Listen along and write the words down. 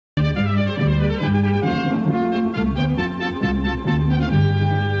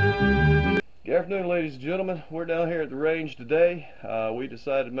afternoon, ladies and gentlemen. We're down here at the range today. We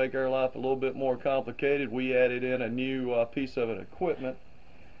decided to make our life a little bit more complicated. We added in a new piece of equipment.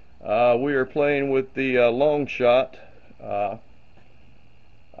 We are playing with the LongShot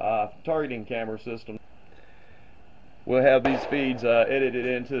targeting camera system. We'll have these feeds edited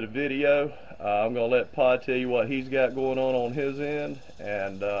into the video. I'm going to let Pod tell you what he's got going on his end,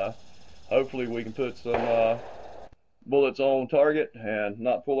 and hopefully we can put some bullets on target and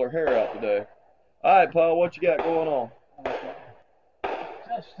not pull our hair out today. Alright, Paul, what you got going on? Okay.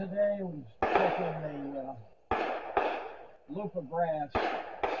 Just today was checking the Lapua brass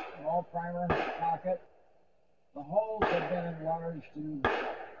wall primer pocket. The holes have been enlarged to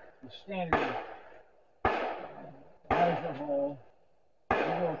the standard larger hole. We'll do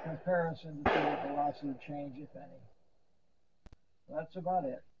a comparison to see what velocity change, if any. That's about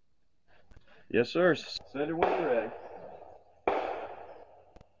it. Yes, sir. Send her when you're ready.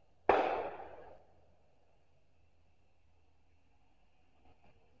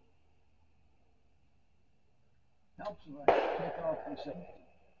 Helps if I take off this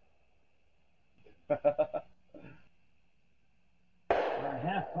a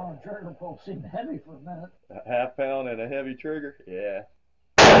half-pound trigger pull seemed heavy for a minute. A half pound and a heavy trigger? Yeah.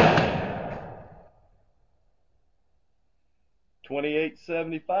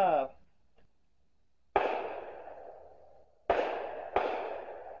 28.75.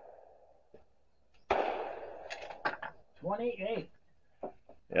 $28.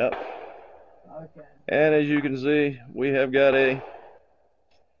 Yep. Okay. And as you can see, we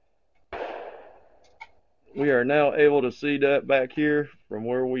are now able to see that back here from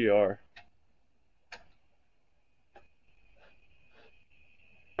where we are.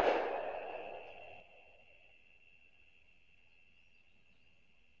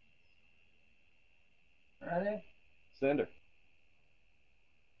 Ready? Send her.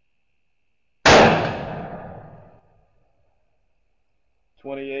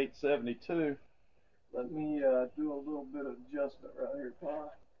 $28.72. Let me do a little bit of adjustment right here,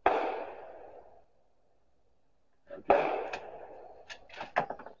 Paul. Okay.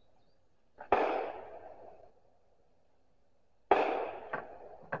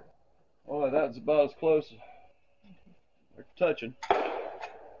 Boy, that's about as close as we're touching.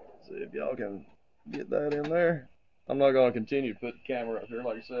 Let's see if y'all can get that in there. I'm not going to continue to put the camera up here.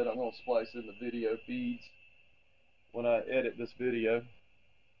 Like I said, I'm going to splice in the video feeds when I edit this video.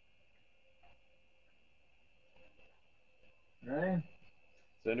 Ready?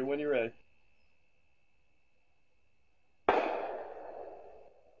 Send her when you're ready.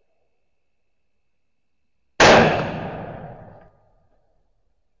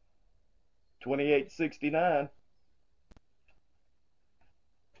 $28.69.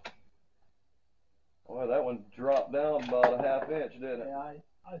 Boy, that one dropped down about a half inch, didn't it? Yeah,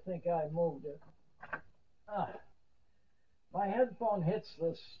 I think I moved it. My headphone hits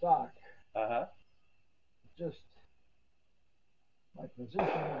the stock. Uh-huh. Just my position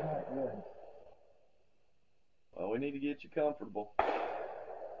is not good. Well, we need to get you comfortable.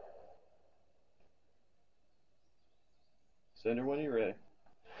 Send her when you're ready.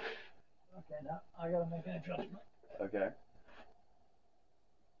 Okay, now I gotta make an adjustment. Okay.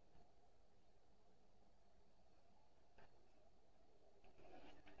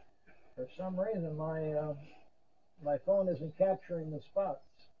 For some reason, my phone isn't capturing the spots.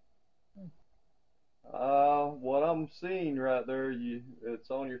 What I'm seeing right there,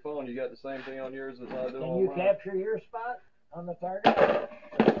 it's on your phone. You got the same thing on yours as I do on mine. Can you capture your spot on the target?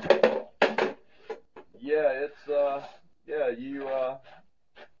 Yeah, it's you.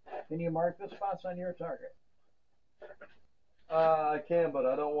 Can you mark the spots on your target? I can, but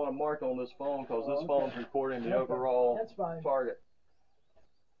I don't want to mark on this phone because this phone's recording the overall target.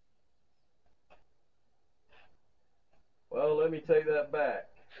 Well, let me take that back.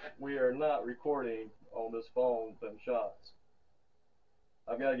 We are not recording on this phone them shots.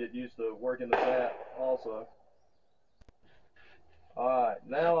 I've got to get used to working the app also. Alright,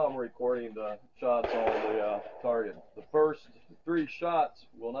 now I'm recording the shots on the target. The first 3 shots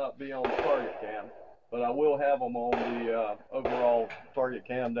will not be on the target cam, but I will have them on the overall target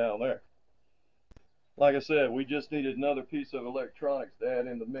cam down there. Like I said, we just needed another piece of electronics to add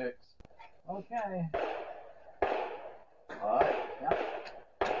in the mix. Okay. Alright. Yep.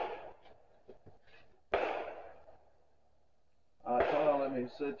 Alright, Kyle, let me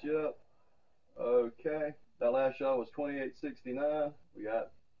set you up. Okay. That last shot was $28.69. We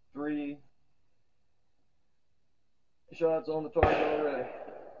got 3 shots on the target already.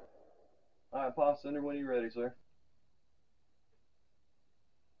 Alright, Pa, send her when you're ready, sir.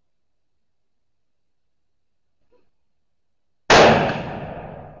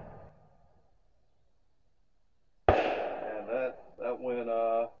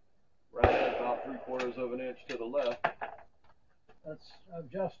 of an inch to the left. That's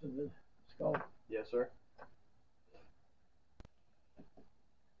adjusted the scope. Yes, sir.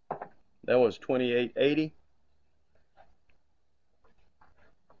 That was 2880.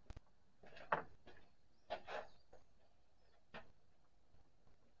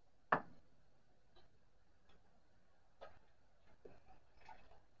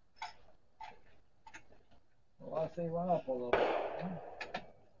 Velocity went up a little bit.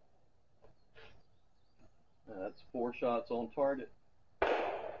 That's 4 shots on target.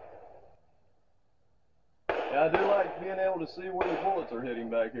 Yeah, I do like being able to see where the bullets are hitting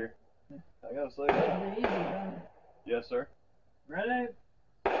back here. I gotta say that. Pretty easy, huh? Yes, sir. Ready?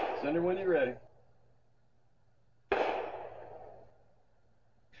 Sender when you're ready.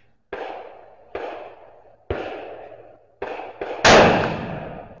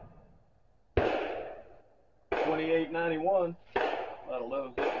 $28.91. About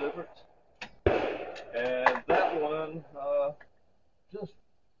 11 foot difference. And that one, Just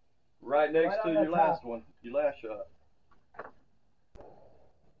right next right to on your the last top. one, your last shot.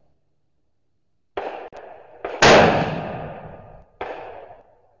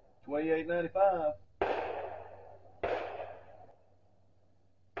 $28.95.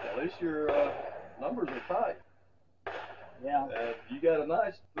 At least your numbers are tight. Yeah. You got a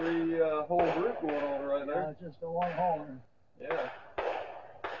nice 3-hole group going on right Yeah, there. it's just a one holer. Yeah.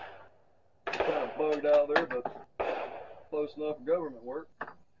 Kind of bugged out there, but close enough for government work.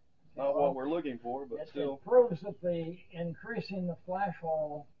 Not what we're looking for, but still. It proves that increasing the flash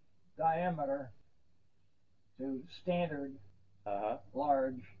hole diameter to standard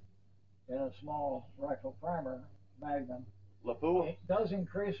large in a small rifle primer magnum, Lapua. it does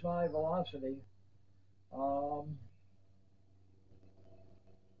increase my velocity.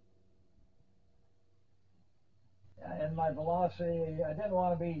 And my velocity, I didn't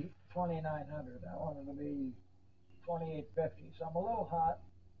want to be 2,900. I wanted to be 2,850. So I'm a little hot.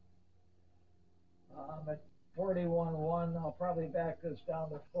 I'm at 41.1. I'll probably back this down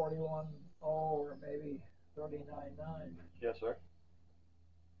to 41.0 or maybe 39.9. Yes, sir.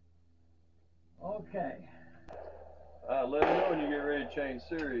 Okay. Let me know when you get ready to change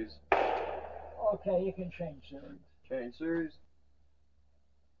series. Okay, you can change series. Change series.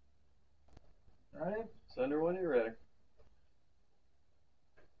 Ready? Sender when you're ready.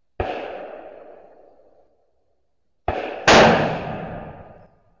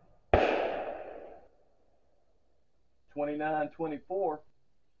 $29.24.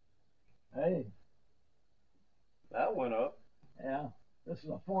 Hey. That went up. Yeah. This is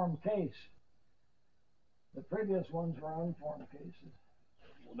a formed case. The previous ones were unformed cases.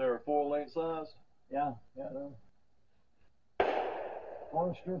 They're a 4-length size. Yeah, they're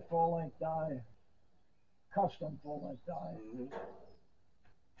Forster full-length die, custom full-length die.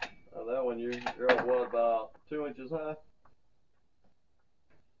 That one you're at what, about 2 inches high?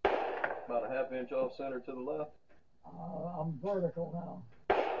 About a ½ inch off center to the left. I'm vertical now.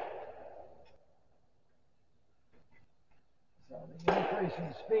 So the increase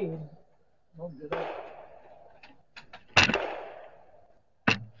in speed moved it up.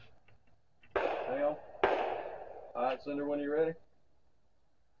 Hang on. All right, sender when you're ready.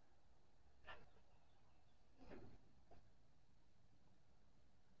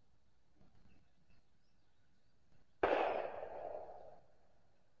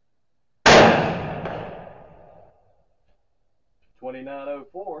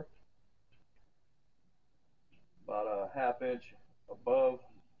 $29.04. About a ½ inch above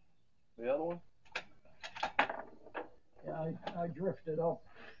the other one. Yeah, I drifted up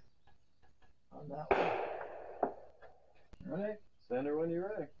on that one. Ready? Sender when you're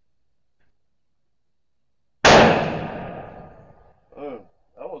ready. Boom.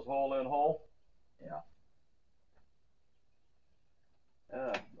 That was hole in hole. Yeah.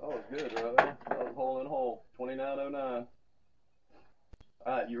 Yeah, that was good right there. That was hole in hole. 29.09.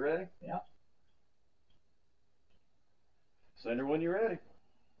 All right, you ready? Yeah. Sender when you're ready.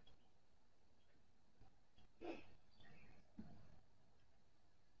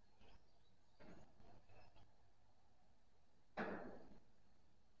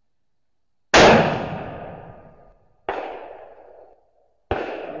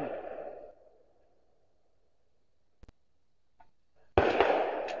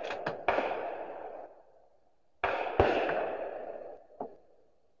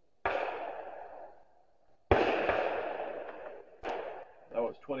 That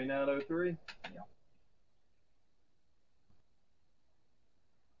was 29.03. Yeah.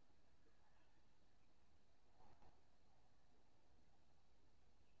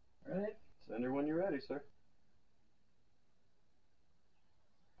 Ready? Sender when you're ready, sir.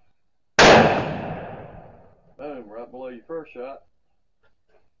 right below your first shot.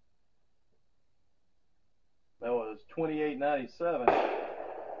 That was 28.97.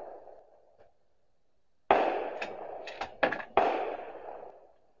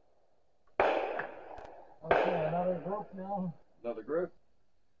 Okay, another group now. Another group.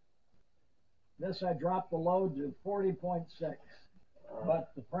 This I dropped the load to 40.6,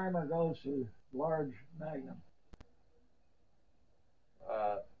 but the primer goes to large magnum.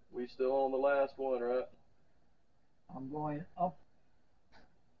 We still on the last one, right? I'm going up,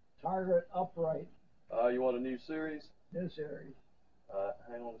 target upright. You want a new series? New series.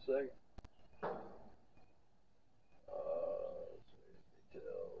 Hang on a second.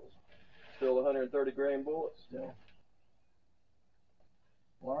 Details. Still 130 grain bullets? Still.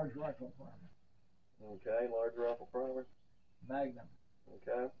 Large rifle primer. Okay, large rifle primer. Magnum.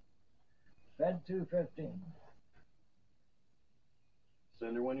 Okay. Fed 215.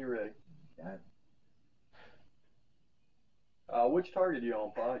 Sender when you're ready. Okay. Which target are you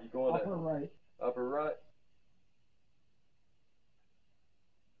on, Pa? You going upper right. Upper right?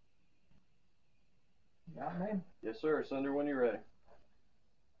 Got me? Yes, sir. Sender when you're ready.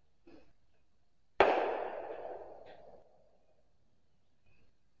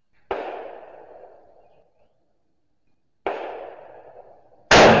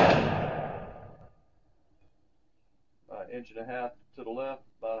 Inch and a half to the left,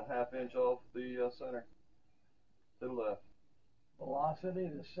 about a half inch off the center. To the left. Velocity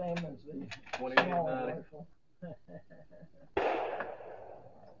the same as the 28.90. rifle.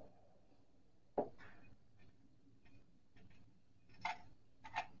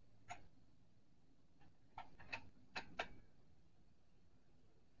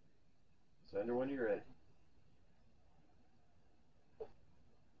 Sender when you're ready.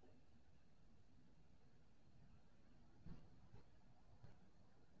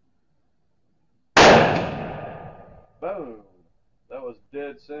 Boom. That was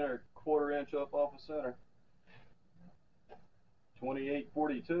dead center, quarter inch up off the center.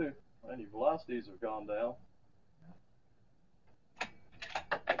 28.42. And your velocities have gone down.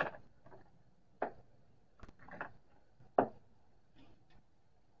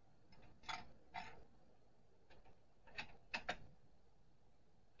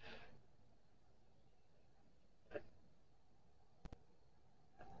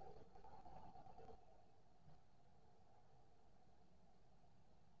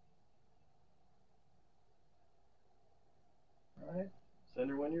 All right.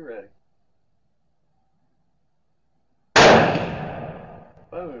 Sender when you're ready.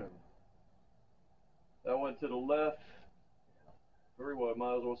 Boom. That went to the left. Very well,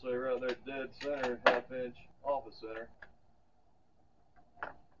 might as well say right there, dead center, half inch off the center.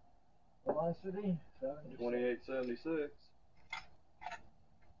 Velocity 28.76.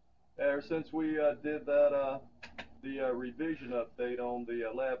 Ever since we did that, the revision update on the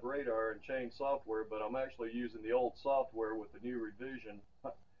lab radar and changed software, but I'm actually using the old software with the new revision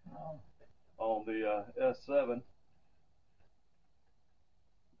on the S7.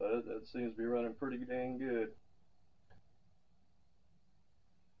 But it seems to be running pretty dang good.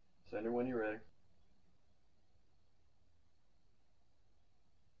 Sender when you're ready.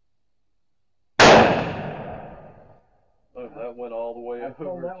 Oh, that went all the way over to the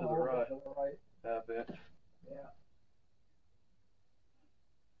right. Half inch. Yeah.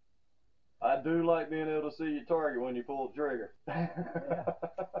 I do like being able to see your target when you pull the trigger. Yeah.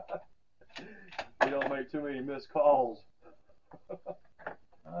 You don't make too many missed calls.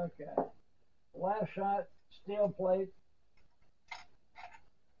 Okay. Last shot, steel plate.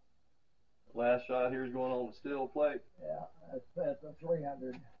 Last shot here is going on the steel plate. Yeah, that's a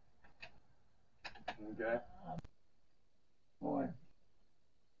 300. Okay. Boy,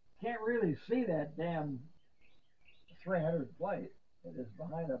 can't really see that damn 300 plate. It is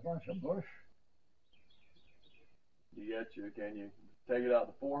behind a bunch of bush. You got you. Can you take it out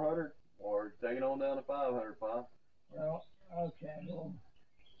to 400 or take it on down to 500, Pa? Well, okay. Well,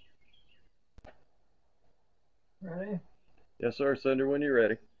 ready? Yes, sir. Sender when you're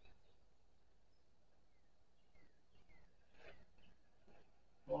ready.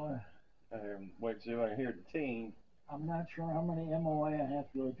 Boy. Wait to see if I can hear the team. I'm not sure how many MOA I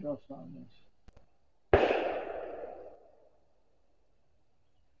have to adjust on this.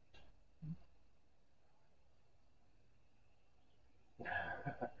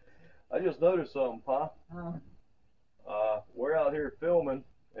 I just noticed something, Pa. We're out here filming,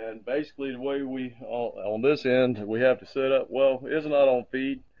 and basically the way we, on this end, we have to set up, well, it's not on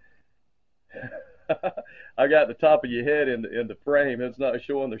feed. I got the top of your head in the frame. It's not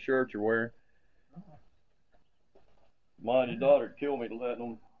showing the shirt you're wearing. Mine and your daughter would kill me to let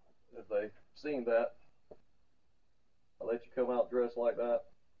them, if they seen that. I let you come out dressed like that.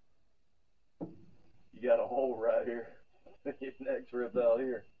 You got a hole right here. Your neck's ripped out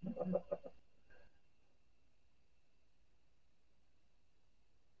here.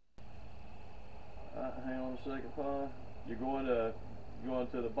 Hang on a second, Pa. You're going to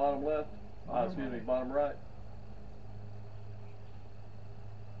the bottom left? Excuse me, bottom right.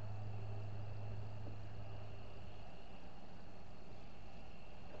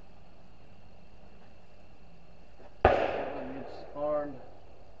 It's armed.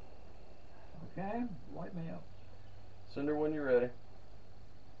 Okay, light me up. Sender when you're ready.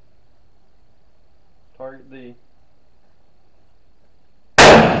 Target D.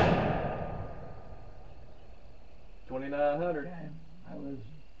 $2,900. Okay, I was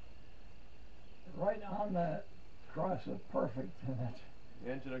right on the cross of perfect in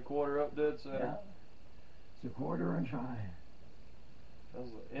it. Inch and a quarter up dead center. Yeah. It's a 1/4 inch high. That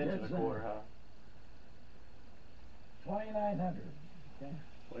was an inch and a quarter high. 2,900. Okay.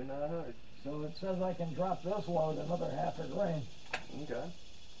 2,900. So it says I can drop this load another 1/2 a grain. Okay.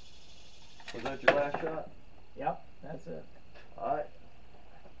 Was that your last shot? Yep, that's it. Alright.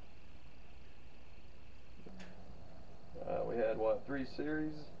 We had what, 3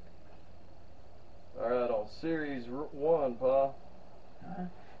 series? Alright, on series 1, Pa. Huh?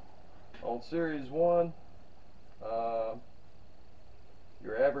 On series 1,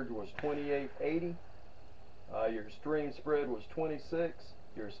 your average was 2880. Your string spread was 26.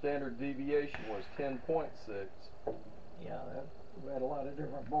 Your standard deviation was 10.6. Yeah, we had a lot of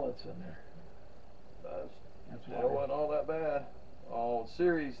different bullets in there. That's why. It wasn't all that bad. On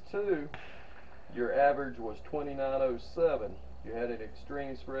series 2, your average was 2907. You had an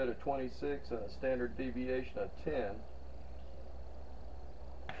extreme spread of 26 and a standard deviation of 10.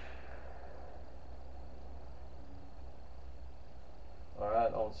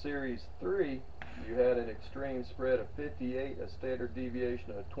 Alright, on series 3, you had an extreme spread of 58, a standard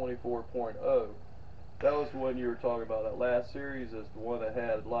deviation of 24.0. That was the one you were talking about. That last series is the one that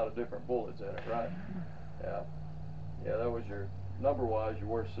had a lot of different bullets in it, right? Yeah. Yeah, that was your, number-wise, your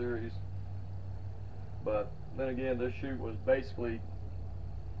worst series. But then again, this shoot was basically,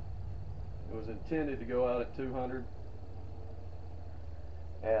 it was intended to go out at 200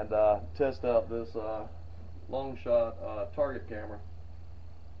 and test out this LongShot target camera.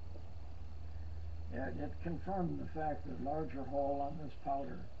 Yeah, it confirmed the fact that larger hole on this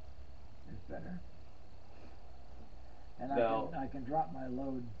powder is better. And I can drop my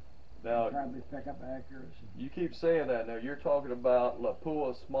load and probably pick up accuracy. You keep saying that. Now you're talking about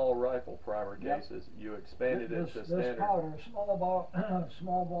Lapua small rifle primer cases. Yep. You expanded it to standard. This powder, small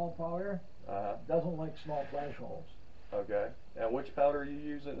ball powder, doesn't like small flash holes. Okay. And which powder are you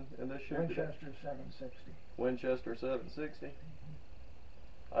using in this shoot? Winchester 760. Winchester 760.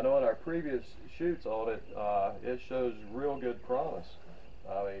 I know in our previous shoots on it, it shows real good promise.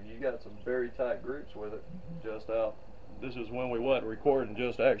 I mean, you got some very tight groups with it. Just out. This is when we wasn't recording,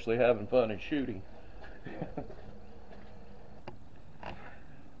 just actually having fun and shooting.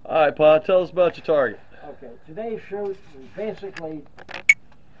 All right, Pa, tell us about your target. Okay, today's shoot is basically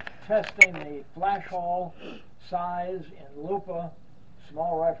testing the flash hole size in Lapua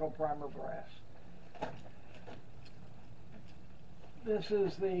small rifle primer brass. This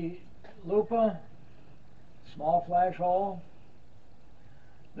is the Lapua small flash hole.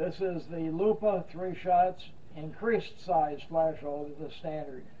 This is the Lapua 3 shots increased size flash hole to the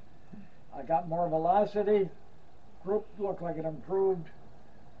standard. I got more velocity. Group looked like it improved.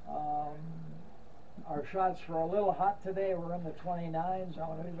 Our shots were a little hot today. We're in the 29s. I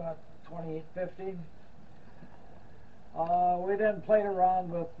want to be about 2850. We then played around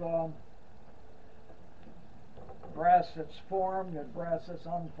with brass that's formed and brass that's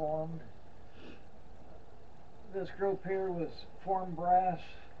unformed. This group here was formed brass.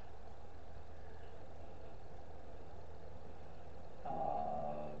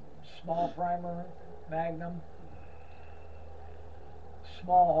 Small primer, magnum,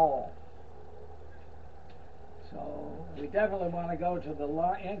 small hole. So we definitely want to go to the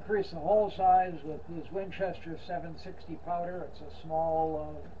increase the hole size with this Winchester 760 powder. It's a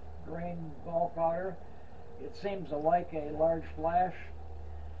small grain ball powder. It seems to like a large flash.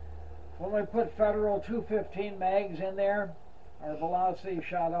 When we put Federal 215 mags in there, our velocity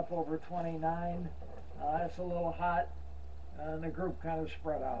shot up over 29. That's a little hot, and the group kind of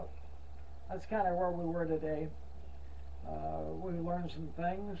spread out. That's kind of where we were today. We learned some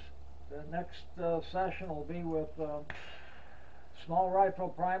things. The next session will be with small rifle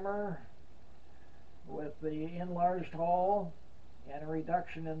primer with the enlarged hole and a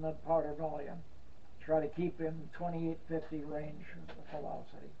reduction in the powder volume. Try to keep in 2850 range of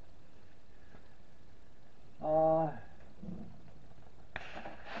velocity.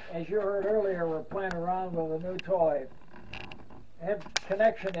 As you heard earlier, we're playing around with a new toy. Had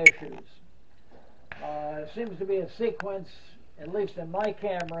connection issues. It seems to be a sequence, at least in my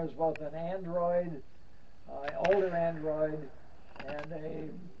cameras, both an Android, older Android, and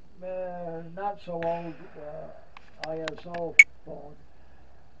a not so old ISO phone.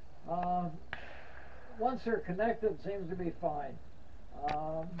 Once they're connected, it seems to be fine.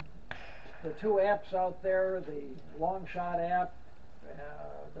 The two apps out there, the LongShot app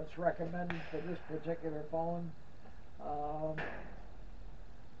that's recommended for this particular phone,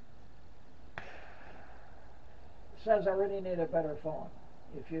 says I really need a better phone.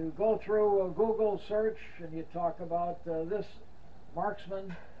 If you go through a Google search and you talk about this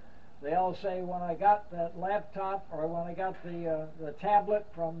Marksman, they all say when I got that laptop or when I got the tablet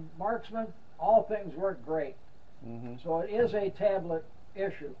from Marksman, all things work great. So it is a tablet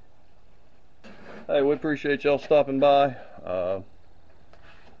issue. Hey, we appreciate y'all stopping by.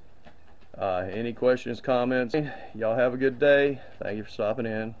 Any questions, comments? Y'all have a good day. Thank you for stopping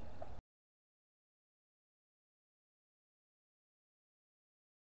in.